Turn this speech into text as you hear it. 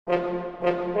Welcome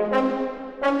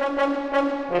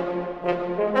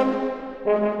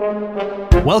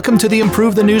to the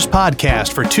Improve the News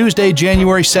podcast for Tuesday,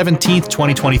 January 17th,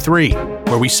 2023,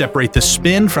 where we separate the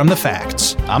spin from the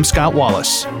facts. I'm Scott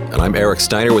Wallace. And I'm Eric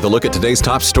Steiner with a look at today's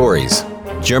top stories.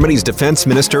 Germany's defense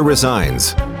minister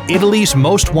resigns. Italy's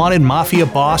most wanted mafia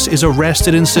boss is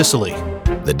arrested in Sicily.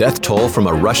 The death toll from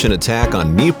a Russian attack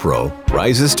on Dnipro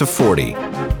rises to 40.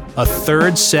 A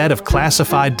third set of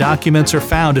classified documents are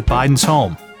found at Biden's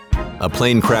home. A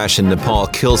plane crash in Nepal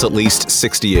kills at least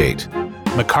 68.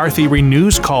 McCarthy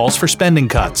renews calls for spending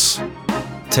cuts.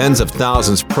 Tens of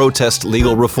thousands protest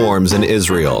legal reforms in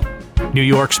Israel. New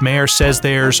York's mayor says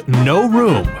there's no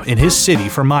room in his city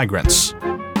for migrants.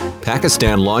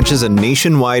 Pakistan launches a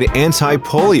nationwide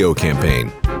anti-polio campaign.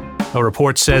 A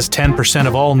report says 10%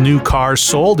 of all new cars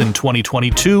sold in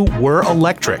 2022 were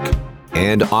electric.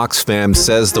 And Oxfam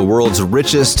says the world's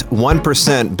richest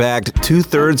 1% bagged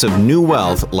 2/3 of new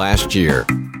wealth last year.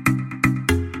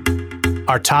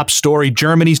 Our top story,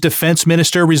 Germany's defense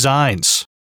minister resigns.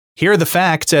 Here are the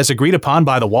facts as agreed upon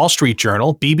by the Wall Street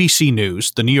Journal, BBC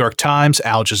News, the New York Times,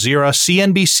 Al Jazeera,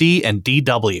 CNBC, and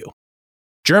DW.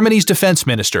 Germany's defense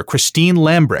minister, Christine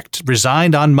Lambrecht,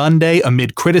 resigned on Monday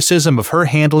amid criticism of her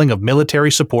handling of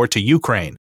military support to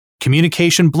Ukraine,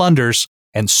 communication blunders,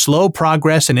 and slow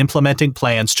progress in implementing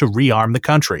plans to rearm the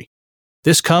country.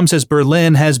 This comes as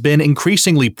Berlin has been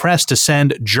increasingly pressed to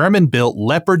send German-built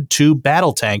Leopard 2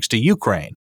 battle tanks to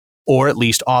Ukraine, or at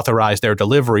least authorize their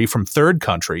delivery from third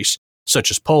countries,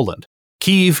 such as Poland.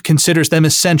 Kyiv considers them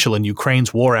essential in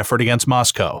Ukraine's war effort against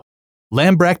Moscow.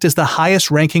 Lambrecht is the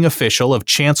highest-ranking official of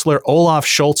Chancellor Olaf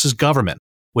Scholz's government,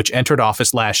 which entered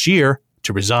office last year,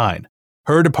 to resign.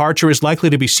 Her departure is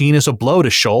likely to be seen as a blow to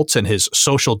Scholz and his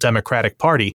Social Democratic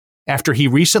Party after he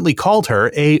recently called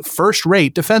her a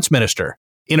first-rate defense minister.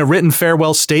 In a written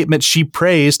farewell statement, she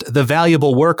praised the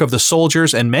valuable work of the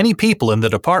soldiers and many people in the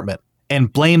department,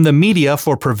 and blamed the media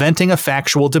for preventing a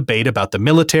factual debate about the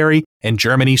military and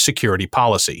Germany's security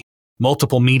policy.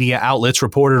 Multiple media outlets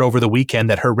reported over the weekend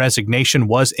that her resignation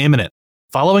was imminent,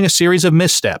 following a series of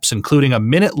missteps, including a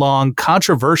minute-long,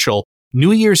 controversial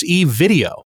New Year's Eve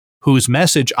video, whose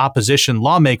message opposition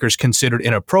lawmakers considered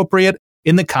inappropriate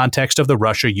in the context of the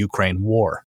Russia-Ukraine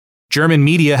war. German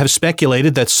media have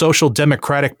speculated that Social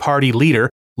Democratic Party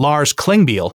leader Lars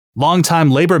Klingbeil,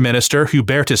 longtime labor minister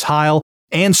Hubertus Heil,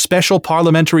 and special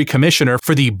parliamentary commissioner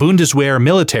for the Bundeswehr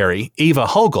military Eva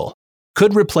Hogel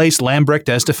could replace Lambrecht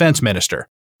as defense minister,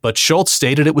 but Scholz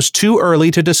stated it was too early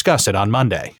to discuss it on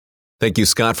Monday. Thank you,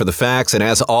 Scott, for the facts, and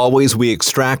as always, we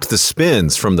extract the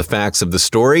spins from the facts of the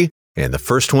story. And the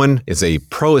first one is a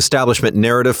pro-establishment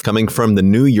narrative coming from the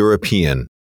New European.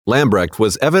 Lambrecht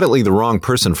was evidently the wrong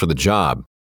person for the job.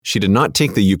 She did not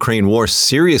take the Ukraine war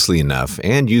seriously enough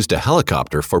and used a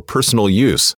helicopter for personal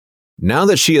use. Now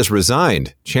that she has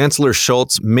resigned, Chancellor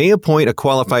Scholz may appoint a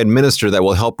qualified minister that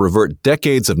will help revert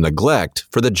decades of neglect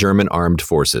for the German armed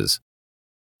forces.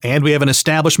 And we have an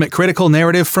establishment-critical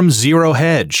narrative from Zero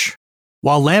Hedge.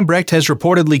 While Lambrecht has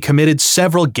reportedly committed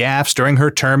several gaffes during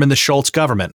her term in the Scholz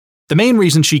government, the main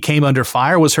reason she came under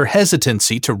fire was her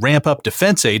hesitancy to ramp up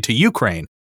defense aid to Ukraine,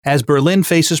 as Berlin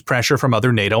faces pressure from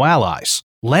other NATO allies.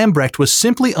 Lambrecht was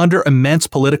simply under immense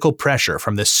political pressure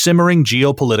from this simmering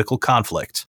geopolitical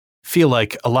conflict. I feel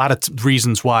like a lot of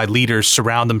reasons why leaders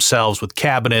surround themselves with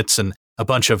cabinets and a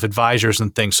bunch of advisors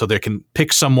and things so they can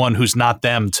pick someone who's not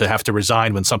them to have to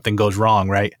resign when something goes wrong,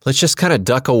 right? Let's just kind of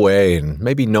duck away and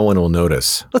maybe no one will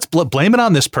notice. Let's blame it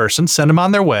on this person, send them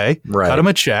on their way, cut them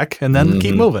a check, and then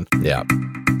keep moving. Yeah.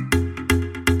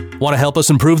 Want to help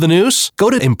us improve the news? Go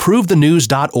to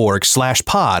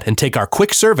improvethenews.org/pod and take our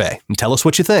quick survey and tell us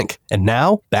what you think. And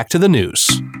now, back to the news.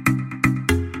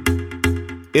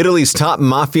 Italy's top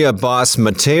mafia boss,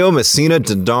 Matteo Messina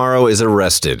Denaro, is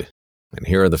arrested. And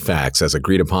here are the facts as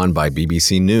agreed upon by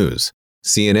BBC News,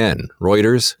 CNN,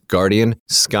 Reuters, Guardian,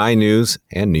 Sky News,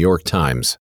 and New York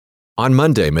Times. On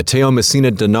Monday, Matteo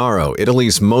Messina Denaro,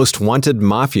 Italy's most wanted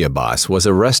mafia boss, was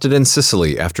arrested in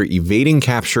Sicily after evading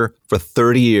capture for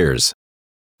 30 years.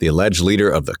 The alleged leader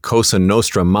of the Cosa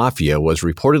Nostra Mafia was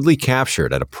reportedly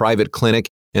captured at a private clinic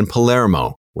in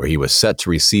Palermo, where he was set to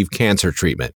receive cancer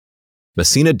treatment.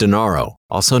 Messina Denaro,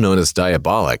 also known as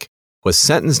Diabolic, was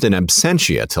sentenced in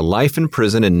absentia to life in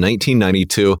prison in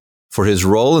 1992 for his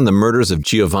role in the murders of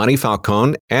Giovanni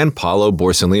Falcone and Paolo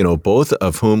Borsellino, both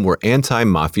of whom were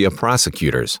anti-mafia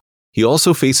prosecutors. He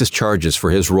also faces charges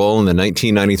for his role in the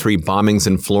 1993 bombings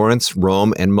in Florence,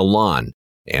 Rome, and Milan,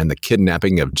 and the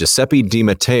kidnapping of Giuseppe Di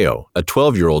Matteo, a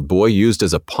 12-year-old boy used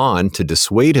as a pawn to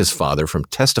dissuade his father from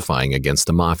testifying against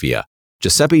the mafia.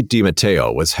 Giuseppe Di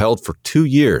Matteo was held for 2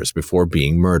 years before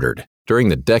being murdered. During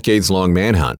the decades-long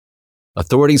manhunt,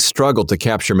 authorities struggled to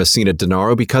capture Messina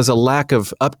Denaro because of lack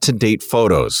of up-to-date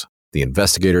photos. The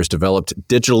investigators developed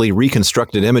digitally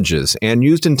reconstructed images and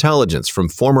used intelligence from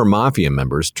former mafia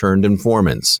members turned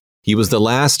informants. He was the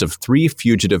last of 3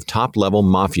 fugitive top-level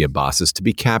mafia bosses to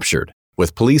be captured,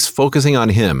 with police focusing on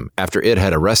him after it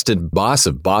had arrested boss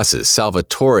of bosses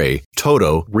Salvatore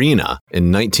Toto Riina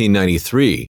in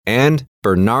 1993 and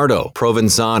Bernardo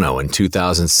Provenzano in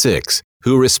 2006,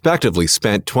 who respectively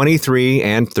spent 23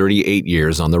 and 38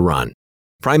 years on the run.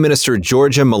 Prime Minister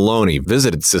Giorgia Meloni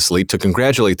visited Sicily to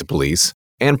congratulate the police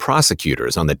and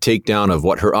prosecutors on the takedown of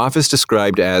what her office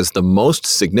described as the most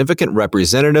significant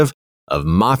representative of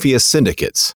mafia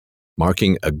syndicates,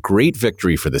 marking a great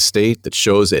victory for the state that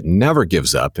shows it never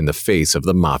gives up in the face of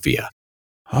the mafia.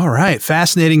 All right,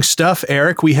 fascinating stuff,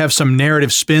 Eric. We have some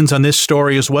narrative spins on this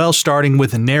story as well, starting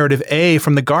with narrative A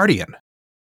from The Guardian.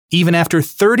 Even after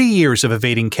 30 years of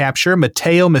evading capture,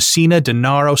 Matteo Messina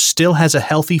Denaro still has a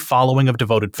healthy following of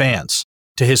devoted fans.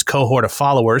 To his cohort of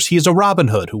followers, he is a Robin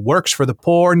Hood who works for the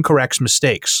poor and corrects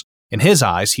mistakes. In his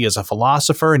eyes, he is a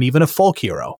philosopher and even a folk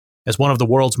hero. As one of the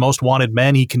world's most wanted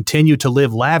men, he continued to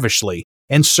live lavishly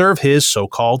and serve his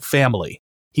so-called family.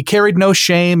 He carried no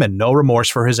shame and no remorse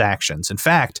for his actions. In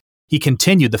fact, he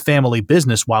continued the family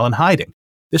business while in hiding.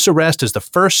 This arrest is the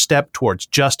first step towards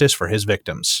justice for his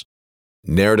victims.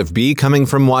 Narrative B coming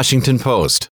from Washington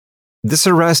Post. This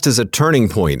arrest is a turning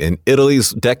point in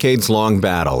Italy's decades-long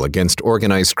battle against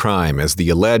organized crime, as the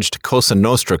alleged Cosa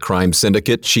Nostra crime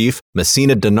syndicate chief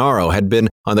Messina Denaro had been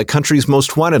on the country's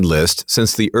most wanted list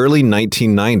since the early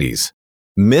 1990s.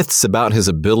 Myths about his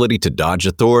ability to dodge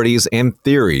authorities and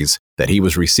theories that he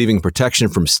was receiving protection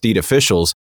from state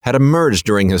officials had emerged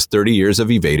during his 30 years of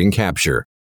evading capture.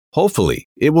 Hopefully,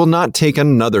 it will not take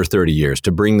another 30 years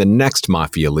to bring the next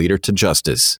mafia leader to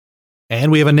justice.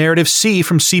 And we have a narrative C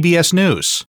from CBS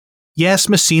News. Yes,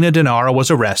 Messina Denaro was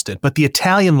arrested, but the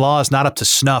Italian law is not up to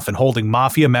snuff in holding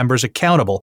mafia members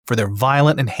accountable for their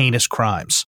violent and heinous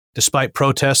crimes. Despite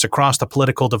protests across the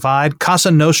political divide, Cosa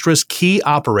Nostra's key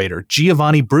operator,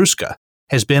 Giovanni Brusca,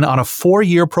 has been on a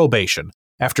 4-year probation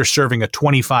after serving a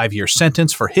 25-year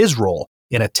sentence for his role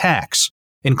in attacks,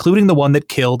 including the one that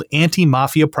killed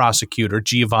anti-mafia prosecutor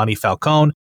Giovanni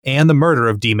Falcone and the murder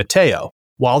of Di Matteo,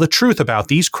 while the truth about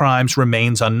these crimes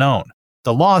remains unknown.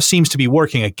 The law seems to be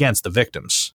working against the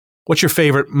victims. What's your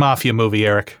favorite mafia movie,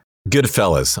 Eric?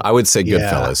 Goodfellas. I would say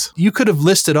Goodfellas. You could have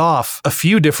listed off a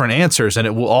few different answers and it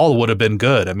all would have been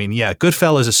good. I mean, yeah,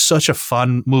 Goodfellas is such a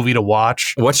fun movie to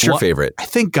watch. What's your favorite? I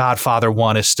think Godfather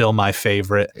 1 is still my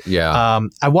favorite. Yeah.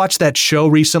 I watched that show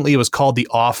recently. It was called The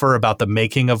Offer, about the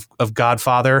making of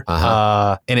Godfather.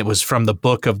 And it was from the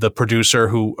book of the producer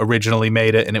who originally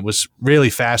made it. And it was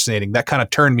really fascinating. That kind of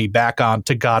turned me back on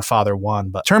to Godfather 1.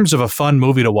 But in terms of a fun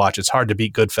movie to watch, it's hard to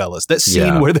beat Goodfellas. That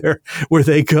scene where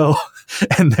they go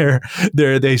and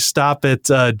they stop at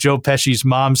Joe Pesci's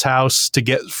mom's house to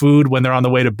get food when they're on the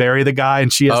way to bury the guy,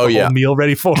 and she has the whole meal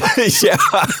ready for him. Yeah,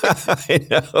 I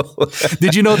know.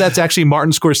 Did you know that's actually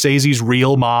Martin Scorsese's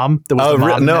real mom? No,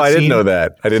 I didn't know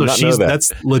that. I did not know that.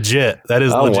 That's legit. That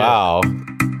is legit. Oh, wow.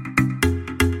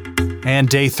 And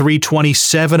day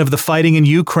 327 of the fighting in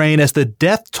Ukraine as the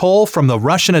death toll from the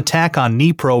Russian attack on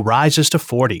Dnipro rises to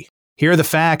 40. Here are the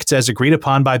facts as agreed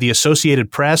upon by the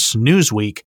Associated Press,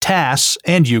 Newsweek, TASS,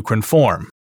 and Ukrinform.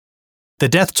 The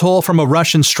death toll from a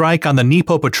Russian strike on the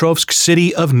Dnipropetrovsk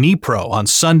city of Dnipro on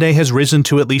Sunday has risen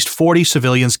to at least 40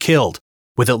 civilians killed,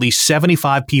 with at least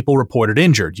 75 people reported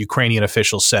injured, Ukrainian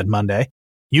officials said Monday.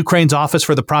 Ukraine's Office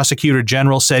for the Prosecutor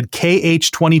General said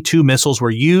Kh-22 missiles were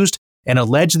used and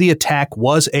alleged the attack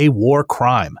was a war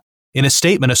crime. In a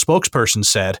statement, a spokesperson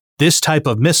said, "This type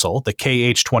of missile, the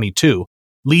Kh-22,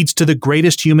 leads to the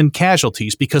greatest human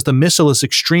casualties because the missile is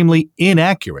extremely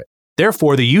inaccurate.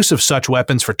 Therefore, the use of such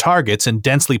weapons for targets in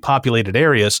densely populated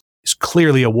areas is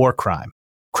clearly a war crime."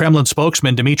 Kremlin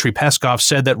spokesman Dmitry Peskov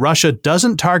said that Russia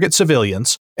doesn't target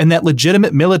civilians and that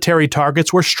legitimate military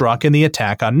targets were struck in the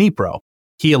attack on Dnipro.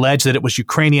 He alleged that it was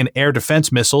Ukrainian air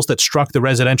defense missiles that struck the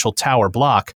residential tower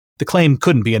block. The claim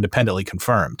couldn't be independently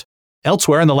confirmed.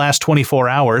 Elsewhere in the last 24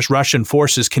 hours, Russian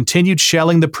forces continued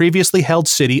shelling the previously held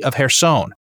city of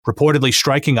Kherson, reportedly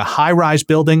striking a high-rise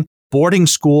building, boarding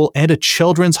school, and a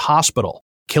children's hospital,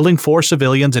 killing 4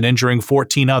 civilians and injuring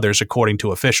 14 others, according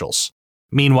to officials.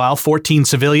 Meanwhile, 14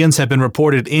 civilians have been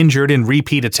reported injured in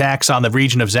repeat attacks on the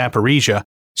region of Zaporizhia.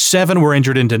 7 were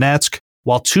injured in Donetsk,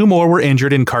 while 2 more were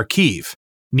injured in Kharkiv.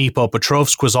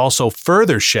 Dnipropetrovsk was also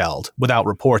further shelled, without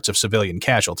reports of civilian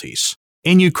casualties.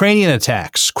 In Ukrainian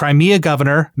attacks, Crimea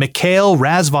Governor Mikhail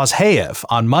Razvozhayev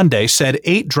on Monday said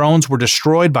 8 drones were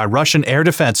destroyed by Russian air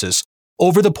defenses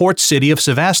over the port city of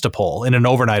Sevastopol in an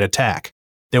overnight attack.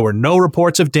 There were no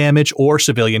reports of damage or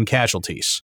civilian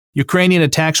casualties. Ukrainian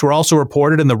attacks were also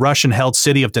reported in the Russian-held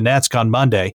city of Donetsk on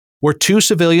Monday, where 2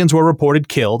 civilians were reported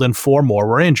killed and 4 more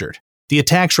were injured. The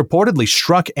attacks reportedly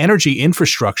struck energy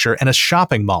infrastructure and a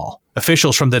shopping mall.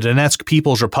 Officials from the Donetsk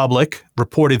People's Republic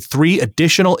reported 3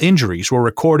 additional injuries were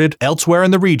recorded elsewhere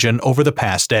in the region over the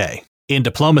past day. In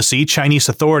diplomacy, Chinese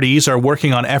authorities are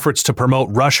working on efforts to promote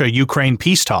Russia-Ukraine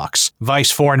peace talks.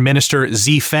 Vice Foreign Minister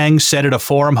Xi Feng said at a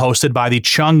forum hosted by the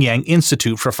Chongyang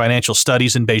Institute for Financial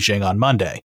Studies in Beijing on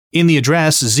Monday. In the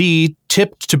address, Xi,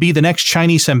 tipped to be the next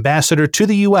Chinese ambassador to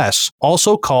the U.S.,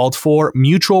 also called for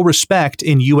mutual respect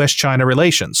in U.S.-China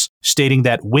relations, stating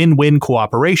that win-win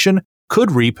cooperation could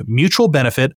reap mutual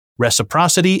benefit,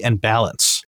 reciprocity, and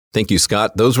balance. Thank you,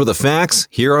 Scott. Those were the facts.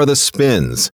 Here are the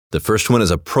spins. The first one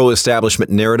is a pro-establishment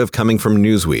narrative coming from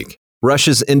Newsweek.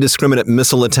 Russia's indiscriminate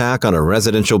missile attack on a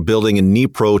residential building in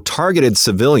Dnipro targeted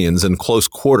civilians in close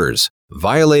quarters,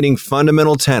 violating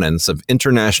fundamental tenets of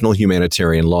international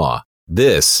humanitarian law.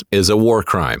 This is a war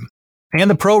crime. And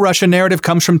the pro-Russia narrative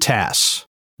comes from TASS.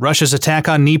 Russia's attack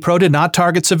on Dnipro did not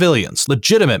target civilians.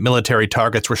 Legitimate military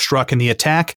targets were struck in the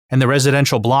attack, and the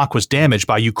residential block was damaged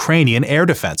by Ukrainian air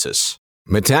defenses.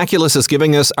 Metaculus is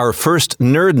giving us our first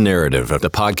nerd narrative of the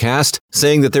podcast,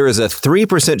 saying that there is a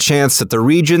 3% chance that the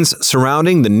regions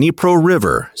surrounding the Dnipro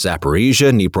River,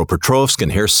 Zaporizhia, Dnipropetrovsk,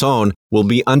 and Kherson, will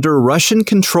be under Russian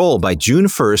control by June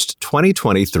 1st,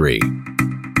 2023.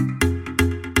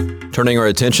 Turning our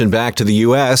attention back to the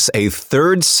U.S., a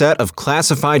third set of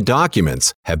classified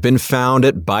documents have been found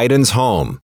at Biden's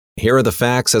home. Here are the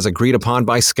facts as agreed upon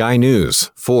by Sky News,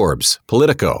 Forbes,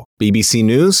 Politico, BBC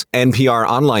News, NPR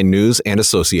Online News, and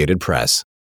Associated Press.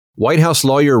 White House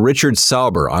lawyer Richard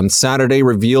Sauber on Saturday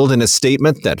revealed in a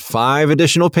statement that 5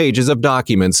 additional pages of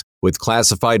documents with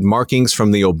classified markings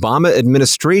from the Obama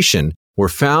administration were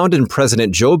found in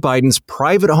President Joe Biden's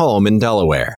private home in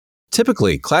Delaware.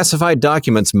 Typically, classified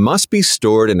documents must be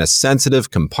stored in a sensitive,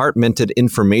 compartmented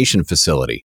information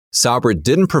facility. Sauber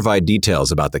didn't provide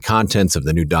details about the contents of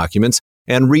the new documents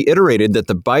and reiterated that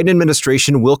the Biden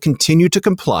administration will continue to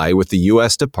comply with the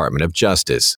U.S. Department of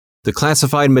Justice. The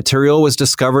classified material was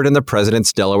discovered in the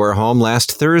president's Delaware home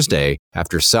last Thursday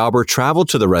after Sauber traveled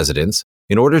to the residence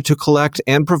in order to collect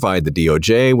and provide the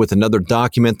DOJ with another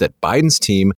document that Biden's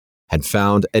team had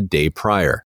found a day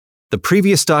prior. The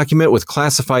previous document with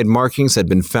classified markings had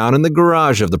been found in the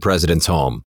garage of the president's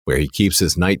home, where he keeps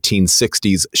his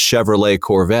 1960s Chevrolet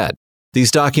Corvette.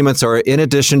 These documents are in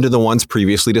addition to the ones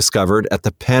previously discovered at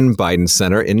the Penn Biden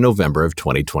Center in November of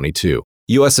 2022.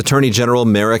 U.S. Attorney General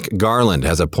Merrick Garland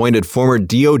has appointed former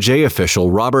DOJ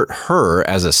official Robert Hur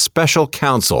as a special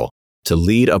counsel to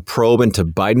lead a probe into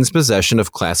Biden's possession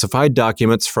of classified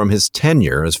documents from his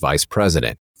tenure as vice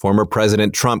president. Former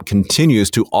President Trump continues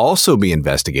to also be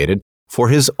investigated for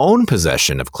his own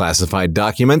possession of classified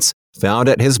documents found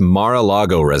at his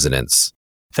Mar-a-Lago residence.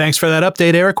 Thanks for that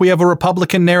update, Eric. We have a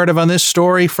Republican narrative on this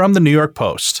story from the New York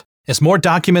Post. As more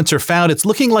documents are found, it's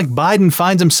looking like Biden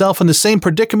finds himself in the same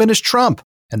predicament as Trump,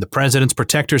 and the president's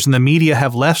protectors in the media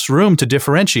have less room to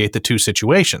differentiate the two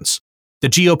situations. The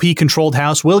GOP-controlled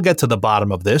House will get to the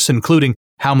bottom of this, including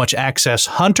how much access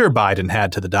Hunter Biden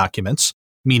had to the documents,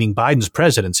 meaning Biden's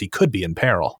presidency could be in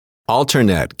peril.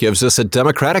 Alternet gives us a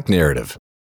Democratic narrative.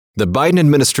 The Biden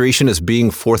administration is being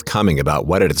forthcoming about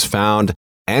what it has found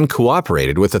and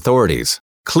cooperated with authorities.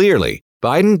 Clearly,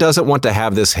 Biden doesn't want to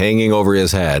have this hanging over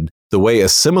his head the way a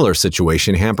similar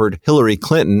situation hampered Hillary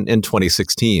Clinton in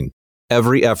 2016.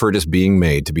 Every effort is being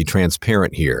made to be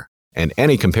transparent here, and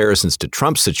any comparisons to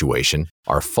Trump's situation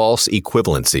are false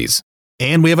equivalencies.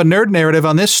 And we have a nerd narrative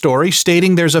on this story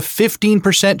stating there's a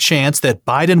 15% chance that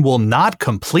Biden will not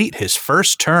complete his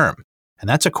first term. And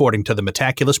that's according to the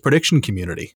Metaculus prediction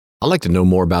community. I'd like to know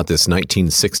more about this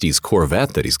 1960s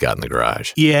Corvette that he's got in the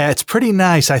garage. Yeah, it's pretty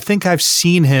nice. I think I've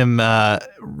seen him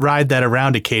ride that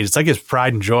around occasionally. It's like his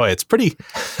pride and joy. It's pretty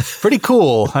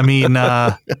cool. I mean,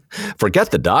 forget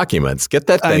the documents. Get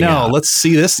that thing I know. out. Let's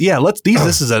see this. Yeah,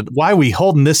 this is why are we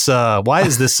holding this? Why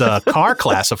is this car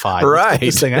classified? Right. Let's put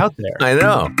this thing out there. I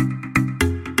know.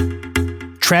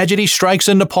 Tragedy strikes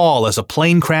in Nepal as a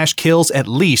plane crash kills at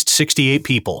least 68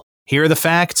 people. Here are the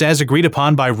facts as agreed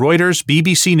upon by Reuters,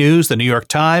 BBC News, The New York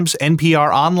Times,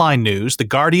 NPR Online News, The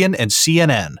Guardian, and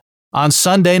CNN. On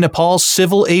Sunday, Nepal's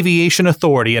Civil Aviation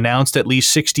Authority announced at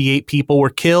least 68 people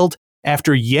were killed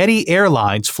after Yeti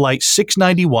Airlines Flight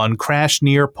 691 crashed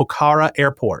near Pokhara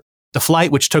Airport. The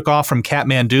flight, which took off from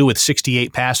Kathmandu with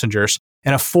 68 passengers,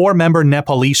 and a 4-member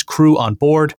Nepalese crew on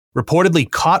board reportedly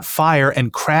caught fire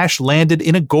and crash-landed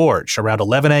in a gorge around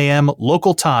 11 a.m.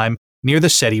 local time near the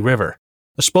Seti River.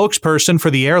 A spokesperson for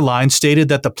the airline stated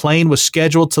that the plane was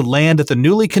scheduled to land at the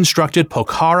newly constructed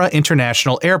Pokhara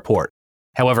International Airport.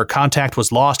 However, contact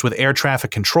was lost with air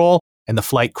traffic control, and the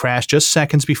flight crashed just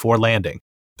seconds before landing.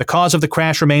 The cause of the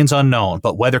crash remains unknown,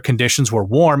 but weather conditions were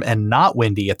warm and not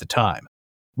windy at the time.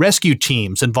 Rescue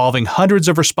teams involving hundreds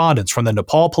of respondents from the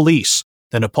Nepal Police,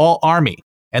 the Nepal Army,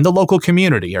 and the local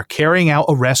community are carrying out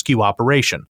a rescue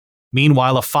operation.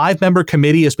 Meanwhile, a 5-member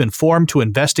committee has been formed to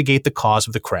investigate the cause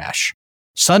of the crash.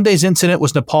 Sunday's incident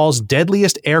was Nepal's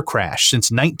deadliest air crash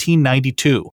since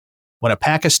 1992, when a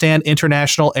Pakistan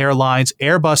International Airlines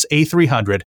Airbus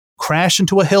A300 crashed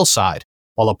into a hillside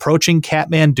while approaching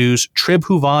Kathmandu's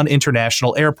Tribhuvan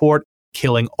International Airport,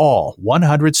 killing all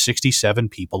 167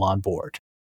 people on board.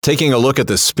 Taking a look at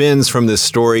the spins from this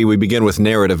story, we begin with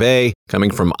Narrative A, coming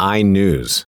from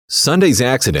iNews. Sunday's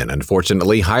accident,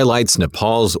 unfortunately, highlights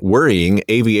Nepal's worrying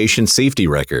aviation safety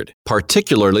record,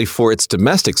 particularly for its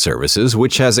domestic services,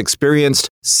 which has experienced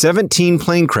 17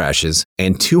 plane crashes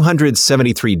and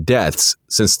 273 deaths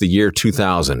since the year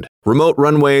 2000. Remote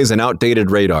runways and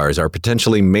outdated radars are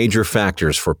potentially major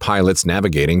factors for pilots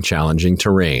navigating challenging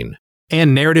terrain.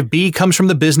 And Narrative B comes from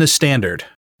the Business Standard.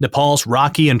 Nepal's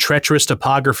rocky and treacherous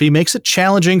topography makes it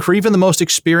challenging for even the most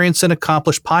experienced and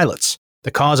accomplished pilots. The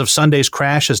cause of Sunday's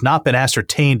crash has not been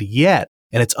ascertained yet,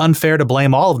 and it's unfair to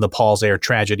blame all of Nepal's air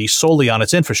tragedy solely on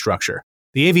its infrastructure.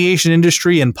 The aviation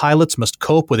industry and pilots must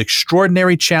cope with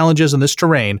extraordinary challenges in this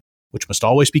terrain, which must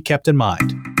always be kept in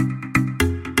mind.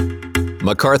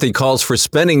 McCarthy calls for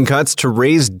spending cuts to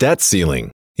raise debt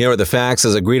ceiling. Here are the facts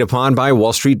as agreed upon by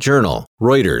Wall Street Journal,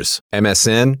 Reuters,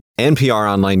 MSN, NPR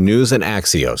Online News, and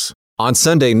Axios. On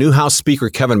Sunday, new House Speaker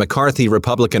Kevin McCarthy,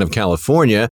 Republican of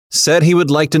California, said he would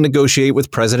like to negotiate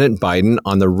with President Biden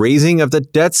on the raising of the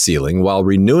debt ceiling while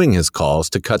renewing his calls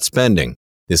to cut spending.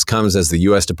 This comes as the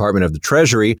U.S. Department of the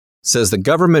Treasury says the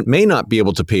government may not be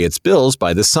able to pay its bills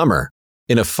by this summer.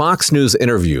 In a Fox News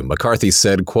interview, McCarthy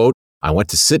said, quote, "I want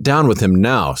to sit down with him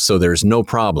now, so there's no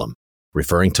problem,"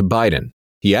 referring to Biden.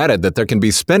 He added that there can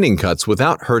be spending cuts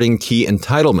without hurting key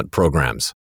entitlement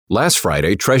programs. Last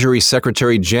Friday, Treasury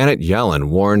Secretary Janet Yellen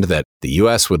warned that the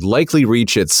U.S. would likely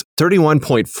reach its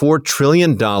 $31.4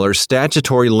 trillion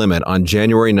statutory limit on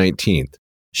January 19th.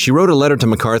 She wrote a letter to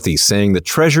McCarthy saying the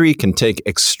Treasury can take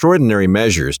extraordinary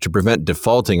measures to prevent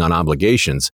defaulting on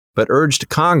obligations, but urged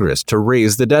Congress to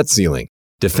raise the debt ceiling.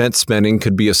 Defense spending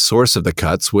could be a source of the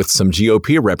cuts, with some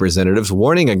GOP representatives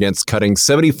warning against cutting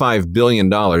 $75 billion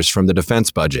from the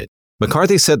defense budget.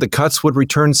 McCarthy said the cuts would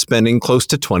return spending close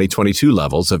to 2022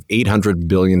 levels of $800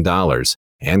 billion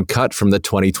and cut from the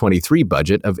 2023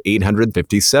 budget of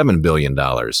 $857 billion.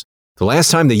 The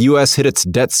last time the U.S. hit its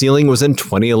debt ceiling was in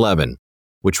 2011,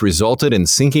 which resulted in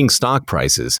sinking stock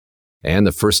prices, and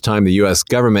the first time the U.S.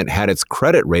 government had its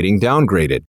credit rating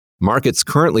downgraded. Markets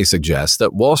currently suggest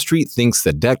that Wall Street thinks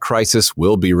the debt crisis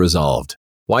will be resolved.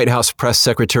 White House Press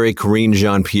Secretary Karine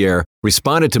Jean-Pierre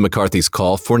responded to McCarthy's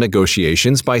call for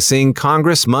negotiations by saying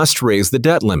Congress must raise the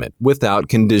debt limit without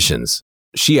conditions.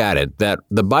 She added that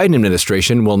the Biden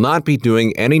administration will not be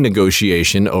doing any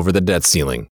negotiation over the debt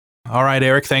ceiling. All right,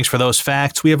 Eric, thanks for those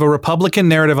facts. We have a Republican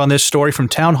narrative on this story from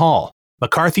Town Hall.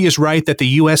 McCarthy is right that the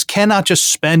U.S. cannot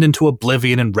just spend into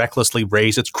oblivion and recklessly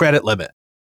raise its credit limit.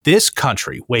 This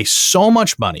country wastes so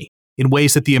much money in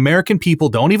ways that the American people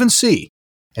don't even see,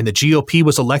 and the GOP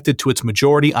was elected to its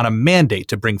majority on a mandate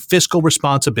to bring fiscal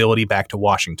responsibility back to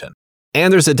Washington.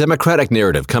 And there's a Democratic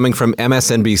narrative coming from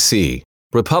MSNBC.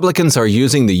 Republicans are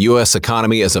using the U.S.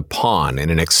 economy as a pawn in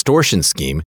an extortion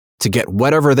scheme to get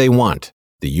whatever they want.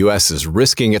 The U.S. is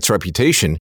risking its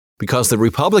reputation because the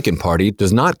Republican Party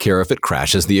does not care if it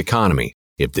crashes the economy.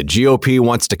 If the GOP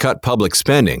wants to cut public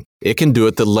spending, it can do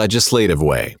it the legislative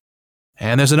way.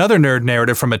 And there's another nerd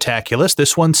narrative from Metaculus.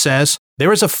 This one says,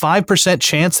 there is a 5%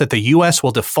 chance that the U.S.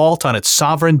 will default on its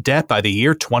sovereign debt by the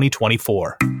year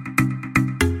 2024.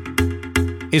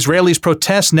 Israelis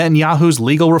protest Netanyahu's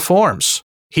legal reforms.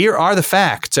 Here are the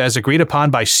facts as agreed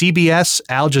upon by CBS,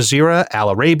 Al Jazeera,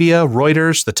 Al Arabiya,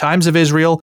 Reuters, The Times of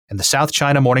Israel, and the South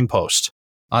China Morning Post.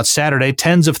 On Saturday,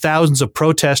 tens of thousands of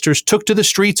protesters took to the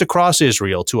streets across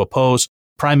Israel to oppose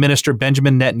Prime Minister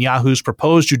Benjamin Netanyahu's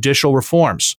proposed judicial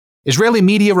reforms. Israeli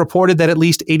media reported that at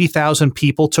least 80,000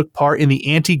 people took part in the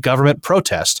anti-government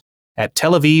protest at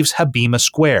Tel Aviv's Habima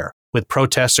Square, with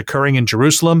protests occurring in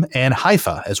Jerusalem and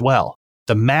Haifa as well.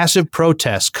 The massive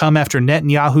protests come after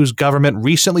Netanyahu's government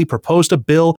recently proposed a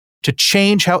bill to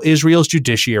change how Israel's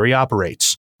judiciary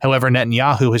operates. However,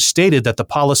 Netanyahu has stated that the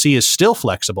policy is still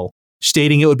flexible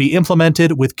stating it would be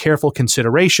implemented with careful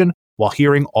consideration while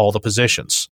hearing all the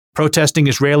positions. Protesting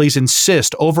Israelis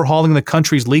insist overhauling the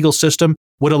country's legal system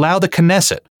would allow the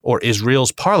Knesset, or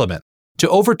Israel's parliament, to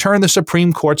overturn the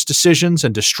Supreme Court's decisions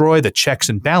and destroy the checks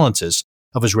and balances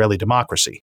of Israeli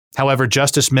democracy. However,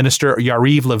 Justice Minister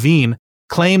Yariv Levin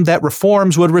claimed that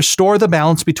reforms would restore the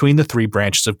balance between the three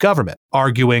branches of government,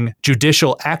 arguing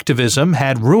judicial activism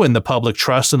had ruined the public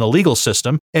trust in the legal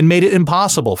system and made it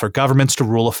impossible for governments to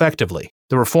rule effectively.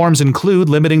 The reforms include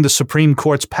limiting the Supreme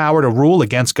Court's power to rule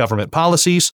against government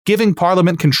policies, giving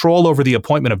Parliament control over the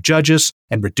appointment of judges,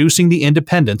 and reducing the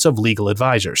independence of legal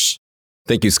advisors.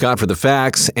 Thank you, Scott, for the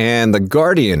facts. And The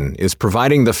Guardian is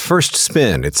providing the first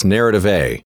spin, its narrative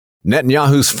A.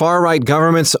 Netanyahu's far-right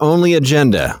government's only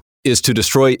agenda is to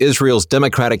destroy Israel's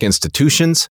democratic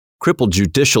institutions, cripple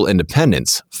judicial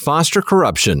independence, foster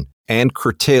corruption, and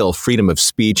curtail freedom of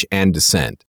speech and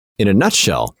dissent. In a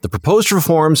nutshell, the proposed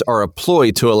reforms are a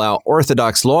ploy to allow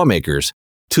Orthodox lawmakers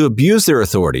to abuse their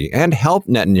authority and help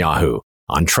Netanyahu,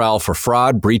 on trial for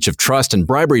fraud, breach of trust, and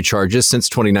bribery charges since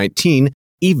 2019,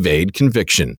 evade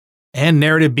conviction. And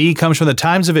narrative B comes from the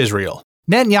Times of Israel.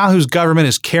 Netanyahu's government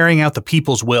is carrying out the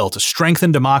people's will to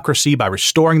strengthen democracy by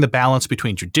restoring the balance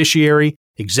between judiciary,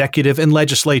 executive, and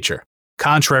legislature.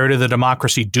 Contrary to the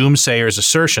democracy doomsayers'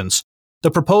 assertions,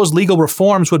 the proposed legal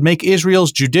reforms would make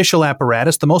Israel's judicial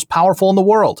apparatus the most powerful in the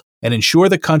world and ensure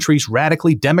the country's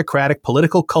radically democratic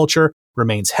political culture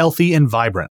remains healthy and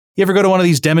vibrant. You ever go to one of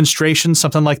these demonstrations,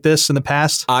 something like this in the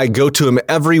past? I go to them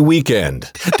every weekend.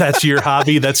 That's your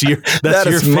hobby? That's your that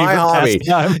your is my hobby.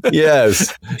 Pastime?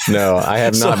 Yes. No, I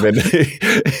have not been.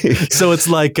 So it's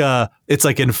like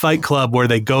in Fight Club where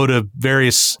they go to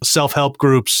various self-help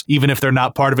groups, even if they're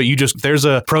not part of it. There's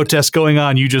a protest going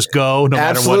on, you just go no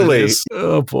matter what it is.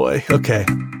 Oh boy. Okay.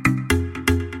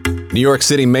 New York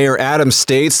City Mayor Adams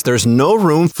states there's no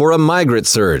room for a migrant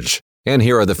surge. And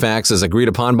here are the facts as agreed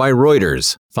upon by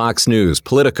Reuters, Fox News,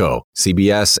 Politico,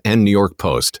 CBS, and New York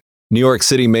Post. New York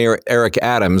City Mayor Eric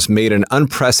Adams made an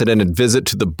unprecedented visit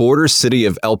to the border city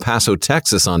of El Paso,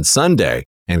 Texas on Sunday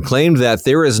and claimed that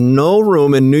there is no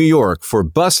room in New York for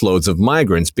busloads of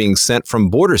migrants being sent from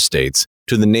border states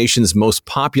to the nation's most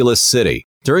populous city.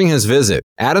 During his visit,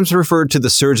 Adams referred to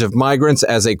the surge of migrants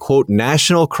as a, quote,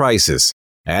 national crisis,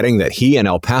 adding that he and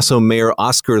El Paso Mayor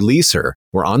Oscar Leeser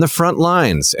were on the front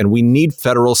lines and we need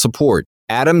federal support.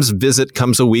 Adams' visit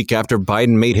comes a week after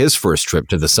Biden made his first trip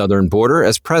to the southern border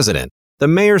as president. The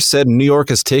mayor said New York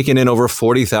has taken in over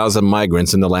 40,000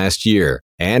 migrants in the last year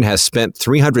and has spent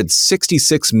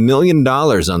 $366 million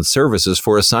on services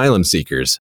for asylum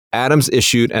seekers. Adams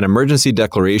issued an emergency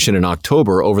declaration in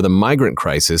October over the migrant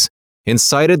crisis and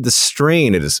cited the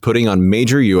strain it is putting on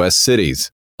major U.S.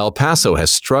 cities. El Paso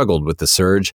has struggled with the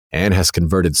surge and has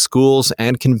converted schools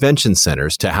and convention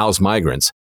centers to house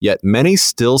migrants, yet many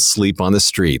still sleep on the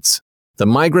streets. The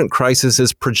migrant crisis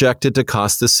is projected to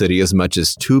cost the city as much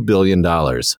as $2 billion.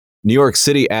 New York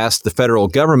City asked the federal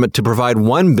government to provide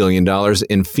 $1 billion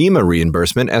in FEMA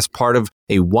reimbursement as part of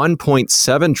a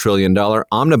 $1.7 trillion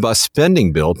omnibus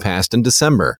spending bill passed in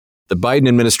December. The Biden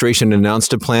administration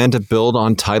announced a plan to build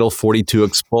on Title 42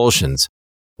 expulsions,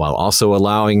 while also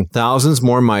allowing thousands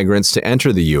more migrants to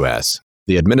enter the U.S.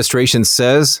 The administration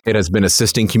says it has been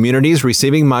assisting communities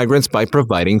receiving migrants by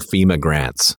providing FEMA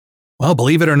grants. Well,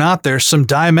 believe it or not, there's some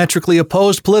diametrically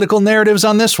opposed political narratives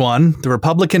on this one. The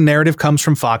Republican narrative comes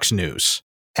from Fox News.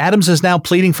 Adams is now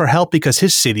pleading for help because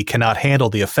his city cannot handle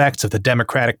the effects of the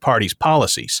Democratic Party's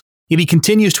policies. Yet he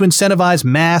continues to incentivize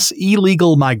mass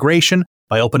illegal migration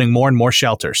by opening more and more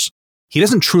shelters. He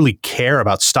doesn't truly care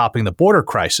about stopping the border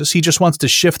crisis. He just wants to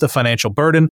shift the financial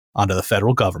burden onto the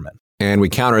federal government. And we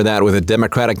counter that with a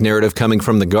Democratic narrative coming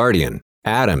from The Guardian.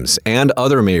 Adams and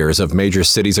other mayors of major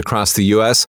cities across the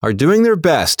U.S. are doing their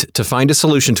best to find a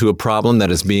solution to a problem that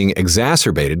is being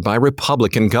exacerbated by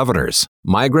Republican governors.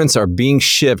 Migrants are being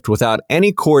shipped without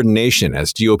any coordination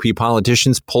as GOP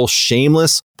politicians pull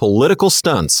shameless political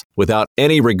stunts without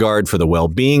any regard for the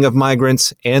well-being of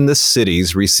migrants and the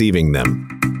cities receiving them.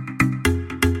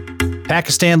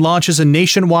 Pakistan launches a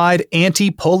nationwide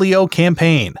anti-polio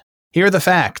campaign. Here are the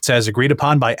facts, as agreed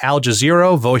upon by Al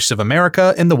Jazeera, Voice of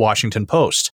America, and The Washington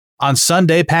Post. On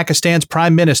Sunday, Pakistan's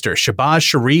Prime Minister Shehbaz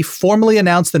Sharif formally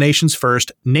announced the nation's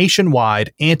first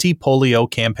nationwide anti-polio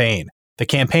campaign. The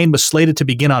campaign was slated to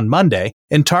begin on Monday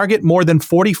and target more than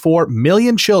 44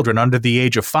 million children under the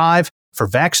age of 5 for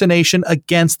vaccination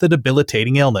against the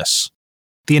debilitating illness.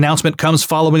 The announcement comes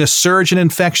following a surge in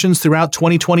infections throughout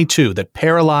 2022 that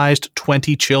paralyzed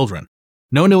 20 children.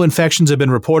 No new infections have been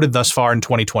reported thus far in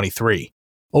 2023.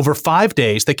 Over 5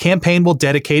 days, the campaign will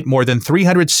dedicate more than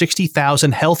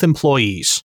 360,000 health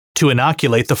employees, to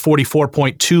inoculate the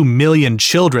 44.2 million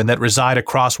children that reside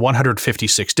across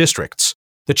 156 districts.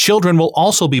 The children will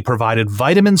also be provided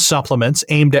vitamin supplements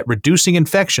aimed at reducing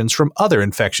infections from other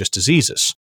infectious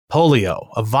diseases. Polio,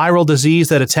 a viral disease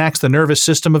that attacks the nervous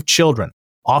system of children,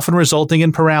 often resulting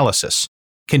in paralysis,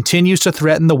 continues to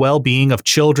threaten the well-being of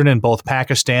children in both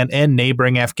Pakistan and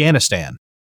neighboring Afghanistan,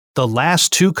 the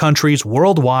last two countries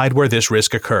worldwide where this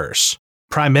risk occurs.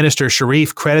 Prime Minister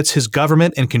Sharif credits his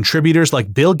government and contributors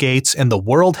like Bill Gates and the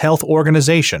World Health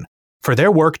Organization for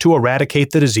their work to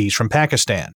eradicate the disease from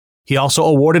Pakistan. He also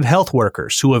awarded health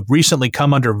workers who have recently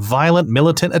come under violent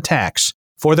militant attacks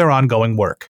for their ongoing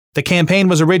work. The campaign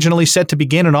was originally set to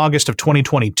begin in August of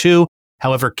 2022.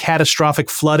 However, catastrophic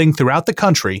flooding throughout the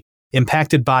country,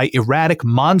 impacted by erratic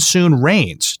monsoon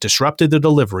rains, disrupted the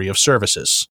delivery of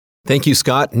services. Thank you,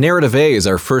 Scott. Narrative A is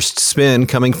our first spin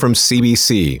coming from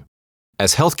CBC.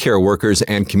 As healthcare workers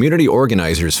and community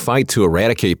organizers fight to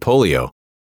eradicate polio,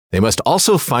 they must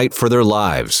also fight for their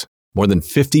lives. More than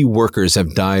 50 workers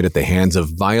have died at the hands of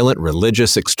violent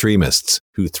religious extremists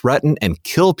who threaten and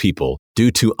kill people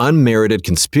due to unmerited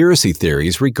conspiracy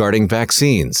theories regarding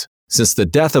vaccines. Since the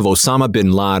death of Osama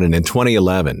bin Laden in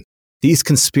 2011, these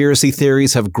conspiracy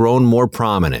theories have grown more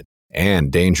prominent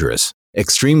and dangerous.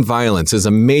 Extreme violence is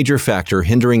a major factor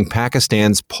hindering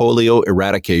Pakistan's polio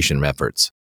eradication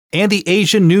efforts. And the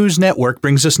Asian News Network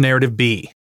brings us Narrative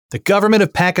B. The government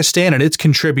of Pakistan and its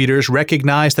contributors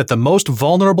recognize that the most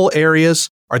vulnerable areas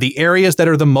are the areas that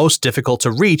are the most difficult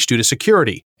to reach due to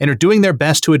security, and are doing their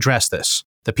best to address this.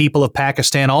 The people of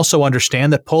Pakistan also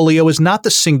understand that polio is not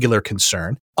the singular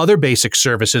concern. Other basic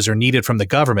services are needed from the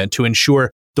government to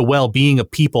ensure the well-being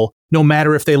of people, no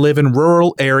matter if they live in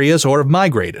rural areas or have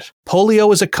migrated.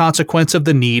 Polio is a consequence of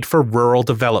the need for rural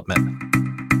development.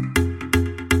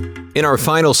 In our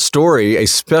final story, a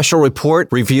special report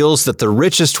reveals that the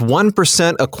richest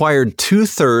 1% acquired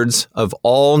 2/3 of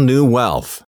all new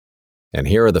wealth. And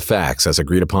here are the facts as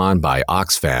agreed upon by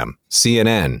Oxfam,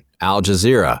 CNN, Al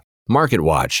Jazeera,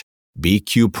 MarketWatch,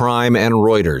 BQ Prime, and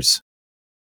Reuters.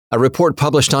 A report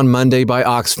published on Monday by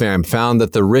Oxfam found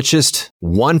that the richest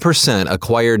 1%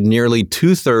 acquired nearly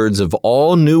 2/3 of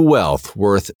all new wealth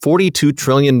worth $42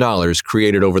 trillion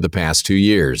created over the past 2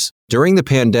 years. During the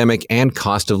pandemic and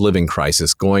cost of living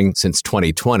crisis going since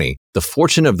 2020, the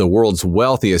fortune of the world's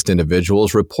wealthiest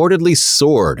individuals reportedly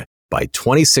soared by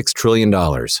 $26 trillion,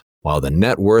 while the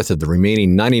net worth of the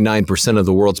remaining 99% of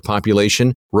the world's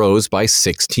population rose by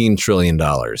 $16 trillion.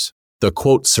 The,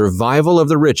 quote, survival of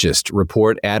the richest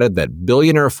report added that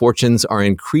billionaire fortunes are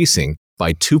increasing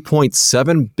by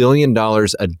 $2.7 billion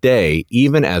a day,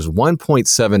 even as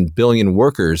 1.7 billion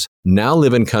workers now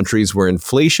live in countries where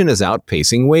inflation is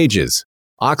outpacing wages.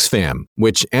 Oxfam,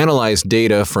 which analyzed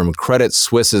data from Credit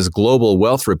Suisse's Global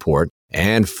Wealth Report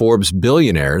and Forbes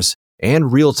Billionaires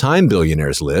and Real-Time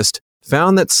Billionaires list,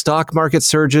 found that stock market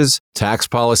surges, tax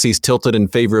policies tilted in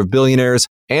favor of billionaires,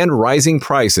 and rising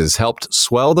prices helped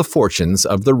swell the fortunes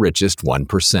of the richest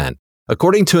 1%.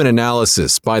 According to an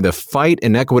analysis by the Fight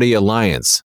Inequity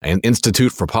Alliance, an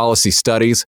Institute for Policy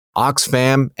Studies,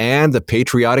 Oxfam, and the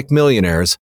Patriotic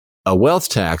Millionaires, a wealth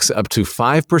tax up to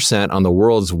 5% on the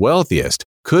world's wealthiest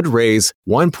could raise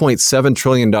 $1.7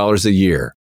 trillion a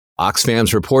year.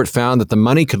 Oxfam's report found that the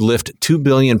money could lift 2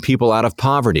 billion people out of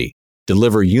poverty,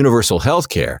 deliver universal health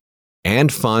care,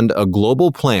 and fund a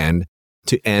global plan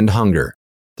to end hunger.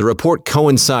 The report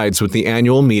coincides with the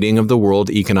annual meeting of the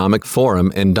World Economic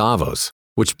Forum in Davos,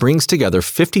 which brings together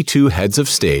 52 heads of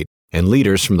state and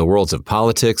leaders from the worlds of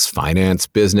politics, finance,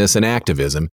 business, and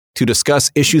activism to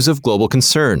discuss issues of global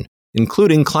concern,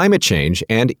 including climate change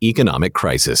and economic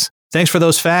crisis. Thanks for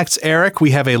those facts, Eric.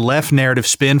 We have a left narrative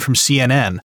spin from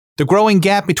CNN. The growing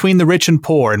gap between the rich and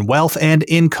poor in wealth and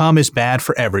income is bad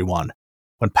for everyone.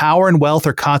 When power and wealth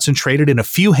are concentrated in a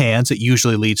few hands, it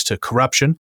usually leads to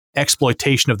corruption,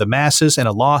 exploitation of the masses, and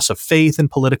a loss of faith in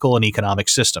political and economic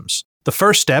systems. The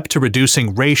first step to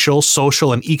reducing racial,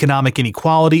 social, and economic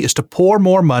inequality is to pour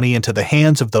more money into the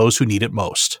hands of those who need it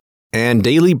most. And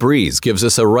Daily Breeze gives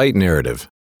us a right narrative.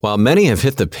 While many have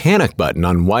hit the panic button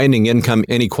on widening income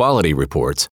inequality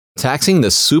reports, taxing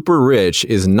the super rich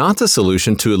is not the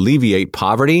solution to alleviate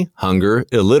poverty, hunger,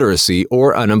 illiteracy,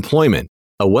 or unemployment.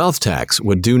 A wealth tax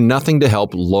would do nothing to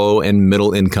help low and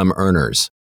middle income earners.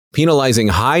 Penalizing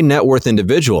high net worth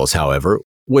individuals, however,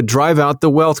 would drive out the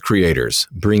wealth creators,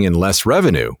 bring in less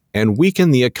revenue, and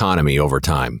weaken the economy over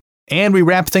time. And we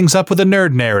wrap things up with a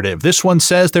nerd narrative. This one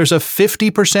says there's a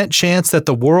 50% chance that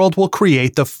the world will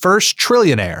create the first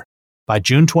trillionaire by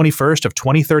June 21st of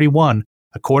 2031,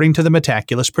 according to the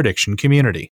Metaculus prediction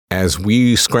community. As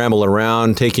we scramble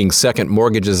around taking second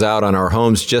mortgages out on our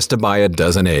homes just to buy a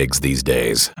dozen eggs these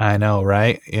days. I know,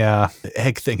 right? Yeah. The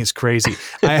egg thing is crazy.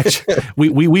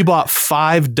 We bought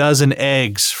 5 dozen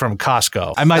eggs from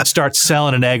Costco. I might start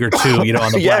selling an egg or two, on the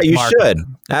black market. Yeah, you should.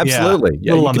 Absolutely.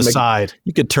 Yeah, a little on the side.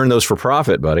 You could turn those for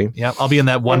profit, buddy. Yeah, I'll be in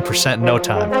that 1% in no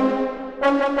time.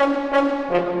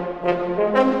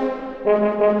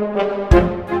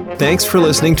 Thanks for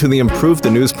listening to the Improve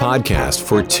the News podcast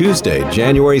for Tuesday,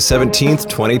 January 17th,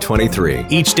 2023.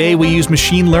 Each day we use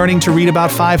machine learning to read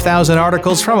about 5,000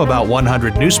 articles from about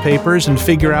 100 newspapers and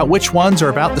figure out which ones are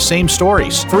about the same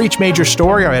stories. For each major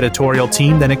story, our editorial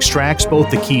team then extracts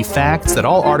both the key facts that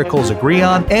all articles agree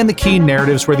on and the key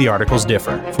narratives where the articles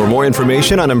differ. For more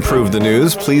information on Improve the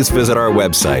News, please visit our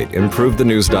website,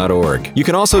 improvethenews.org. You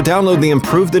can also download the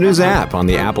Improve the News app on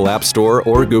the Apple App Store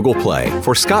or Google Play.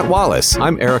 For Scott Wallace,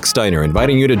 I'm Eric Steiner,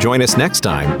 inviting you to join us next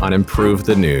time on Improve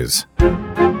the News.